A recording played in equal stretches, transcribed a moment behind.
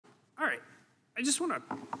I just want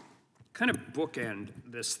to kind of bookend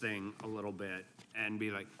this thing a little bit and be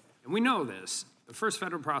like, and we know this, the first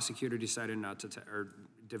federal prosecutor decided not to,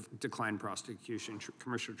 decline prosecution.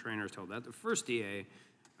 Commissioner Traynor told that. The first DA,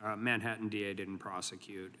 Manhattan DA, didn't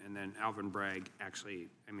prosecute, and then Alvin Bragg actually,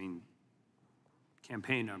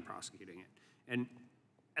 campaigned on prosecuting it. And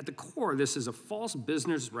at the core, this is a false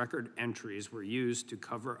business record entries were used to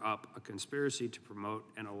cover up a conspiracy to promote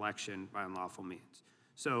an election by unlawful means.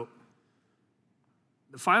 So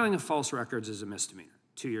the filing of false records is a misdemeanor,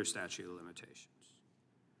 2-year statute of limitations.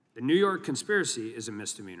 The New York conspiracy is a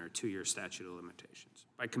misdemeanor, 2-year statute of limitations.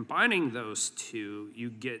 By combining those two, you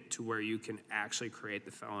get to where you can actually create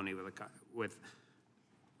the felony with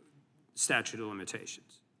statute of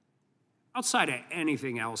limitations. Outside of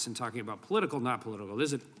anything else and talking about political, not political,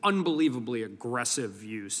 there's an unbelievably aggressive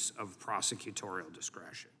use of prosecutorial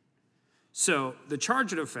discretion. So the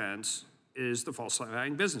charged offense is the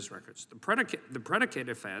falsifying business records. The predicate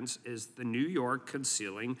offense is the New York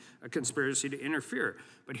concealing a conspiracy to interfere.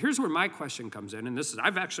 But here's where my question comes in, and this is,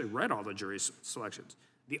 I've actually read all the jury selections.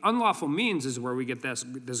 The unlawful means is where we get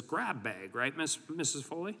this grab bag, right, Mrs.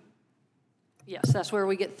 Foley? Yes, that's where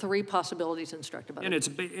we get 3 possibilities instructed by the And it's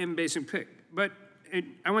in basic pick. But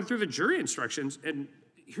I went through the jury instructions, and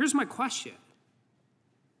here's my question.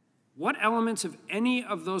 What elements of any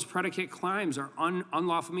of those predicate crimes are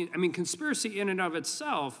unlawful means? Conspiracy in and of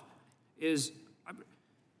itself is,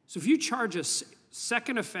 so if you charge a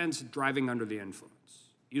second offense driving under the influence,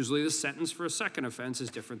 usually the sentence for a second offense is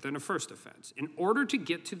different than a first offense. In order to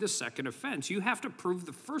get to the second offense, you have to prove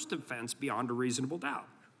the first offense beyond a reasonable doubt.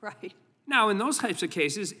 Right. Now, in those types of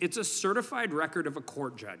cases, it's a certified record of a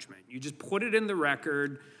court judgment. You just put it in the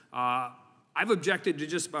record. I've objected to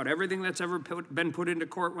just about everything that's ever been put into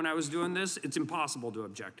court when I was doing this. It's impossible to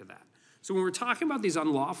object to that. So when we're talking about these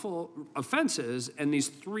unlawful offenses and these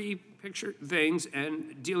 3 picture things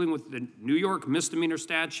and dealing with the New York misdemeanor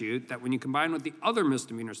statute, that when you combine with the other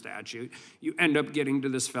misdemeanor statute, you end up getting to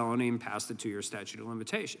this felony and past the 2-year statute of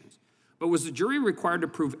limitations. But was the jury required to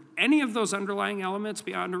prove any of those underlying elements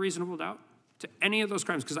beyond a reasonable doubt to any of those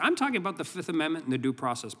crimes? Because I'm talking about the Fifth Amendment and the due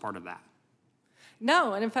process part of that.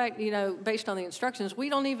 No, and in fact, based on the instructions, we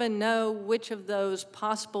don't even know which of those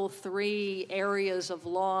possible 3 areas of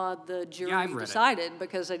law the jury decided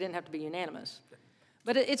because they didn't have to be unanimous.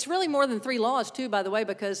 But it's really more than 3 laws, too, by the way,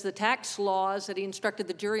 because the tax laws that he instructed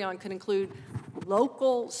the jury on could include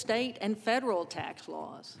local, state, and federal tax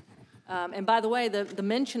laws. And by the way, the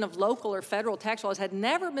mention of local or federal tax laws had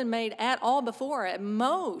never been made at all before. At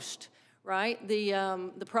most, right,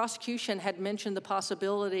 the prosecution had mentioned the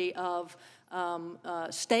possibility of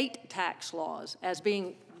state tax laws as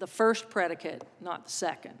being the first predicate, not the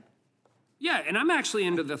second. Yeah, and I'm actually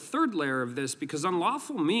into the 3rd layer of this because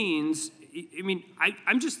unlawful means,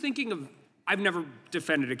 I'm just thinking of, I've never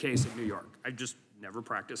defended a case in New York. I've just never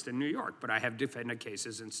practiced in New York, but I have defended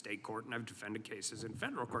cases in state court and I've defended cases in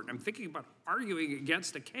federal court. And I'm thinking about arguing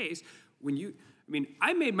against a case when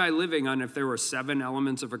I made my living on if there were 7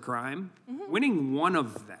 elements of a crime, winning one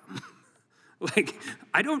of them.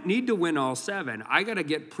 I don't need to win all 7. I got to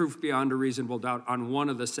get proof beyond a reasonable doubt on one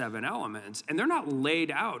of the 7 elements. And they're not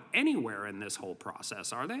laid out anywhere in this whole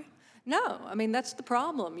process, are they? No, that's the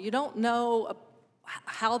problem. You don't know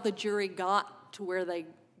how the jury got to where they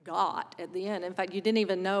got at the end. In fact, you didn't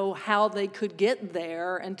even know how they could get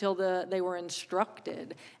there until they were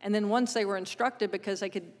instructed. And then once they were instructed, because they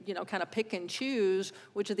could, kind of pick and choose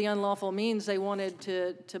which of the unlawful means they wanted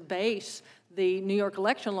to base the New York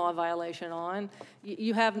election law violation on,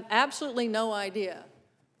 you have absolutely no idea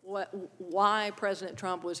why President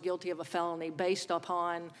Trump was guilty of a felony based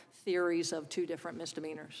upon theories of 2 different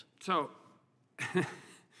misdemeanors. So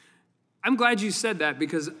I'm glad you said that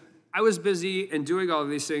because I was busy and doing all of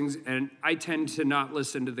these things, and I tend to not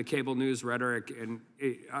listen to the cable news rhetoric and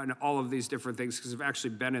on all of these different things because I've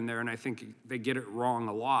actually been in there, and I think they get it wrong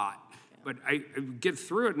a lot. Yeah. But I get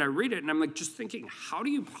through it, and I read it, and I'm just thinking, how do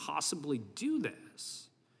you possibly do this?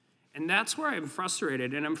 And that's where I'm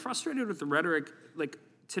frustrated, and I'm frustrated with the rhetoric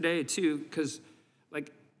today, too, because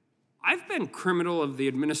I've been criminal of the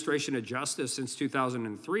administration of justice since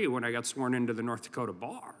 2003 when I got sworn into the North Dakota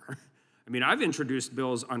bar. I've introduced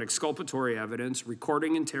bills on exculpatory evidence,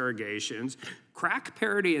 recording interrogations, crack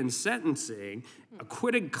parody in sentencing,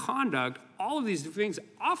 acquitted conduct, all of these things,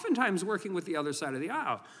 oftentimes working with the other side of the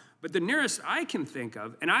aisle. But the nearest I can think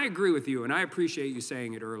of, and I agree with you, and I appreciate you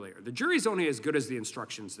saying it earlier, the jury's only as good as the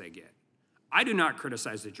instructions they get. I do not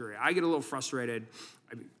criticize the jury. I get a little frustrated.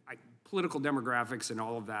 Political demographics and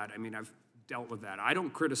all of that, I've dealt with that. I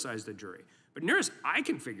don't criticize the jury. But nearest I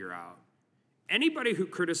can figure out, anybody who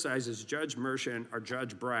criticizes Judge Merchant or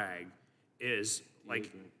Judge Bragg is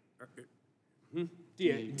like,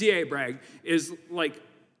 DA Bragg is like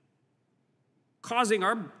causing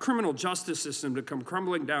our criminal justice system to come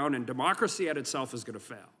crumbling down, and democracy at itself is going to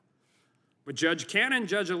fail. But Judge Cannon,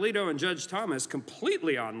 Judge Alito, and Judge Thomas,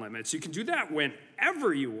 completely on limits. You can do that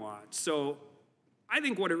whenever you want. So I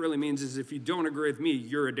think what it really means is if you don't agree with me,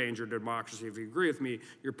 you're a danger to democracy. If you agree with me,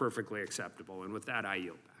 you're perfectly acceptable. And with that, I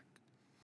yield back.